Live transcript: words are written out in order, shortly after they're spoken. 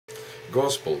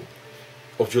Gospel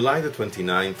of July the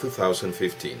 29th,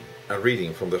 2015. A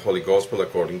reading from the Holy Gospel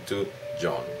according to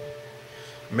John.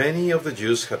 Many of the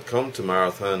Jews had come to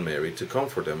Martha and Mary to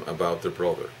comfort them about their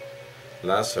brother,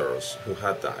 Lazarus, who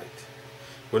had died.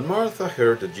 When Martha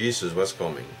heard that Jesus was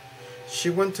coming, she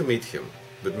went to meet him,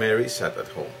 but Mary sat at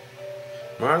home.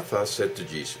 Martha said to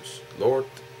Jesus, "Lord,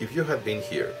 if you had been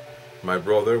here, my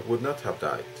brother would not have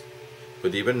died.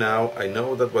 But even now I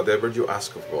know that whatever you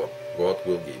ask of God, God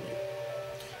will give you."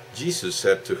 Jesus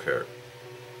said to her,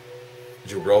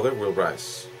 "Your brother will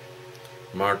rise."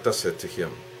 Martha said to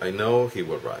him, "I know he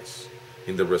will rise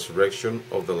in the resurrection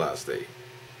of the last day."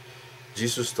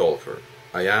 Jesus told her,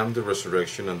 "I am the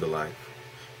resurrection and the life.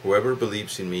 Whoever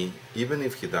believes in me, even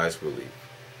if he dies, will live.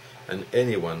 And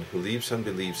anyone who lives and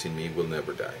believes in me will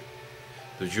never die.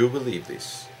 Do you believe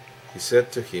this?" He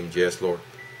said to him, "Yes, Lord.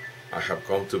 I have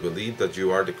come to believe that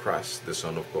you are the Christ, the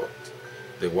Son of God,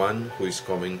 the one who is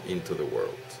coming into the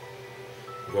world."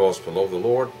 Gospel of the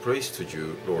Lord. Praise to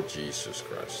you, Lord Jesus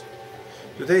Christ.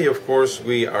 Today, of course,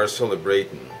 we are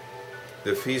celebrating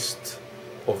the feast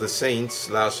of the saints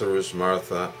Lazarus,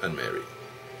 Martha, and Mary,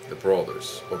 the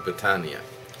brothers of Bethania,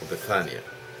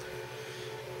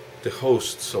 the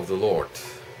hosts of the Lord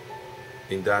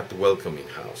in that welcoming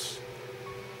house.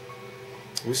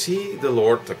 We see the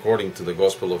Lord, according to the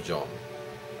Gospel of John,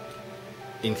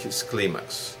 in his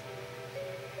climax.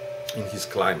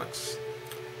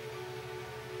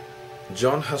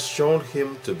 John has shown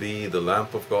him to be the Lamb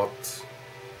of God,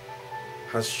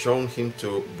 has shown him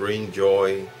to bring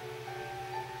joy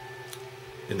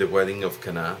in the wedding of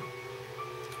Cana,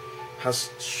 has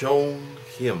shown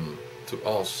him to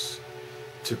us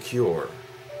to cure,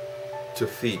 to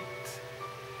feed,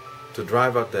 to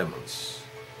drive out demons.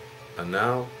 And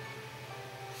now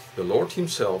the Lord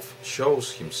himself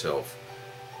shows himself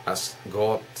as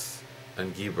God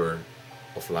and giver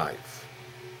of life.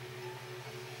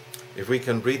 If we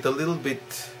can read a little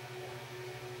bit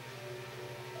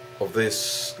of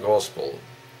this gospel,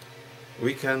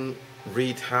 we can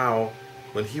read how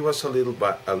when he was a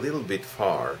little bit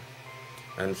far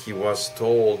and he was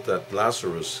told that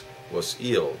Lazarus was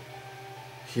ill,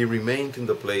 he remained in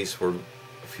the place for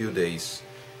a few days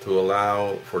to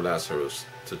allow for Lazarus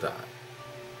to die.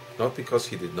 Not because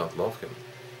he did not love him.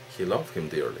 He loved him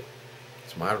dearly.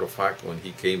 As a matter of fact, when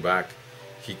he came back,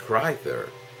 he cried there,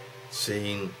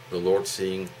 seeing the Lord,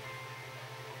 seeing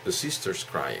the sisters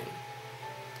crying.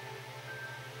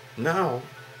 Now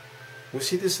we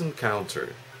see this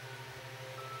encounter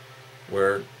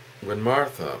where when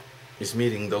Martha is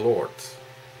meeting the Lord,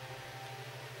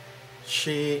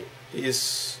 she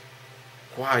is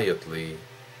quietly,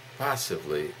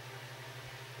 passively,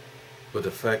 but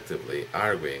effectively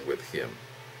arguing with him.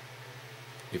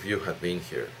 "If you had been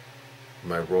here,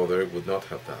 my brother would not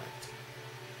have died."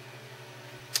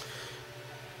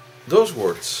 Those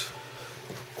words,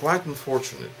 quite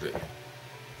unfortunately,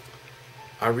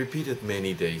 are repeated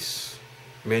many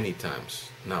times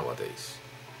nowadays.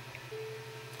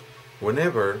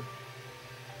 Whenever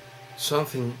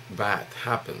something bad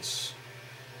happens,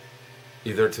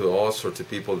 either to us or to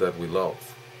people that we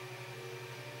love,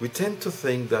 we tend to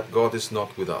think that God is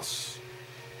not with us,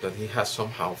 that He has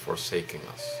somehow forsaken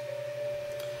us.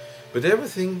 But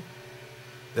everything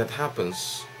that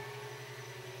happens,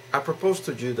 I propose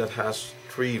to you, that has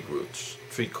three roots,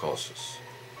 three causes.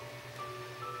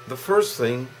 The first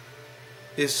thing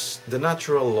is the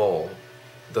natural law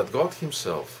that God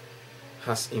Himself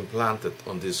has implanted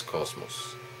on this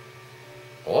cosmos.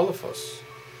 All of us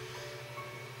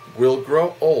will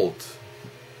grow old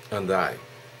and die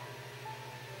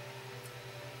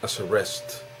as a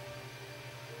rest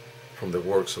from the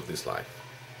works of this life.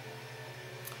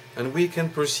 And we can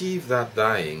perceive that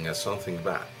dying as something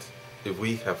bad if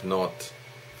we have not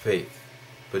faith.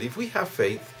 But if we have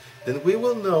faith, then we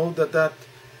will know that that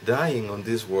dying on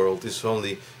this world is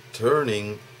only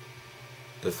turning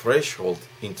the threshold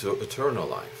into eternal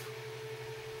life.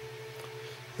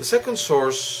 The second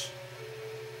source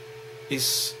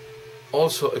is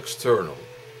also external.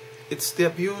 It's the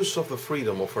abuse of the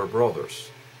freedom of our brothers.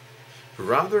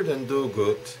 Rather than do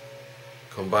good,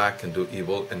 come back and do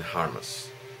evil and harm us.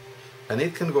 And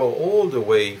it can go all the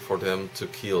way for them to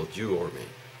kill you or me.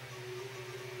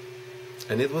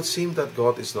 And it would seem that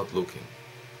God is not looking.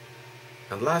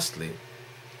 And lastly,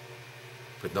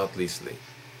 but not leastly,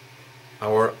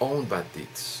 our own bad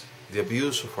deeds, the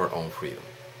abuse of our own freedom.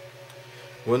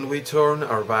 When we turn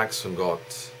our backs on God,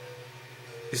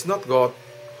 it's not God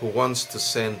who wants to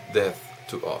send death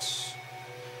to us,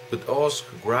 but us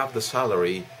who grab the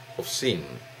salary of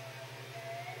sin,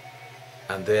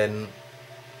 and then,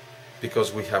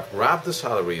 because we have grabbed the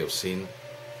salary of sin,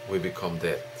 we become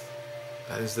dead.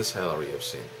 That is the salary of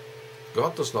sin.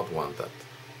 God does not want that.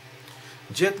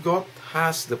 Yet God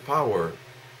has the power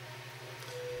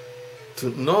to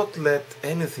not let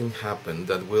anything happen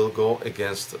that will go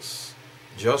against us.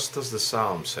 Just as the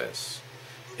Psalm says,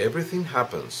 everything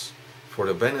happens for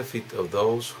the benefit of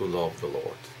those who love the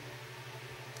Lord.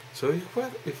 So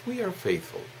if we are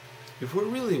faithful, if we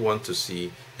really want to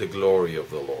see the glory of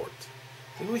the Lord,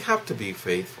 then we have to be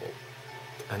faithful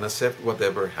and accept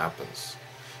whatever happens.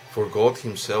 For God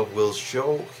Himself will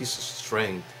show His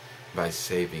strength by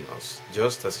saving us,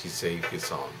 just as He saved His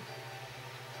Son.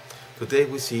 Today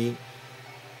we see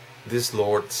this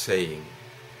Lord saying,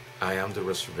 I am the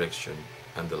resurrection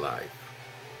and the life.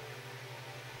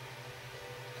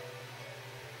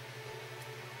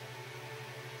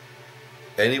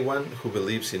 Anyone who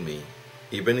believes in me,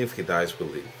 even if he dies, will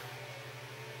live.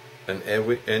 And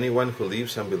anyone who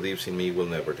lives and believes in me will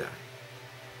never die.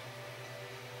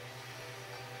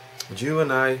 You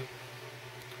and I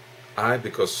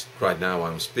because right now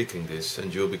I'm speaking this,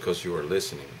 and you because you are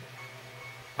listening,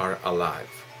 are alive.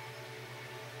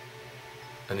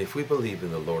 And if we believe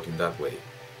in the Lord in that way,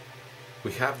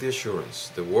 we have the assurance,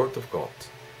 the Word of God,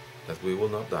 that we will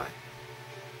not die.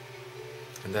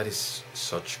 And that is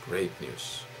such great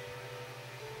news.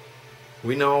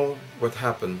 We know what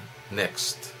happened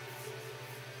next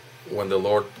when the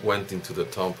Lord went into the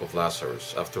tomb of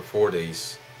Lazarus. After 4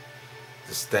 days,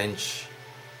 the stench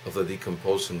of the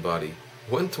decomposing body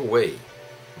went away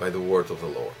by the word of the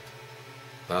Lord.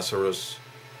 Lazarus,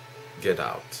 get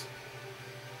out.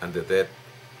 And the dead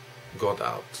got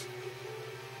out.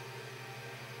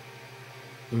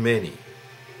 Many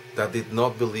that did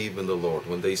not believe in the Lord,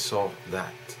 when they saw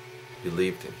that,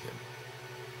 believed in Him.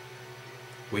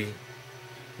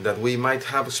 That we might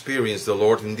have experienced the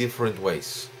Lord in different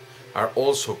ways, are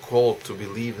also called to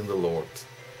believe in the Lord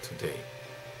today.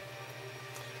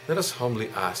 Let us humbly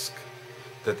ask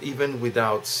that even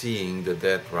without seeing the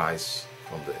dead rise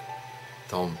from the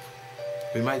tomb,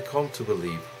 we might come to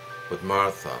believe what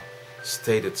Martha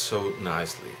stated so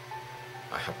nicely.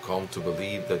 I have come to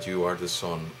believe that you are the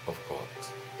Son of God,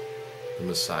 the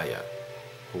Messiah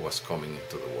who was coming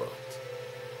into the world.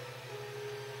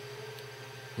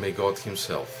 May God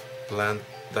Himself plant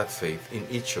that faith in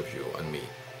each of you and me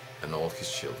and all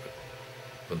His children.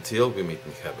 Until we meet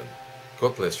in heaven,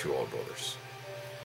 God bless you all, brothers.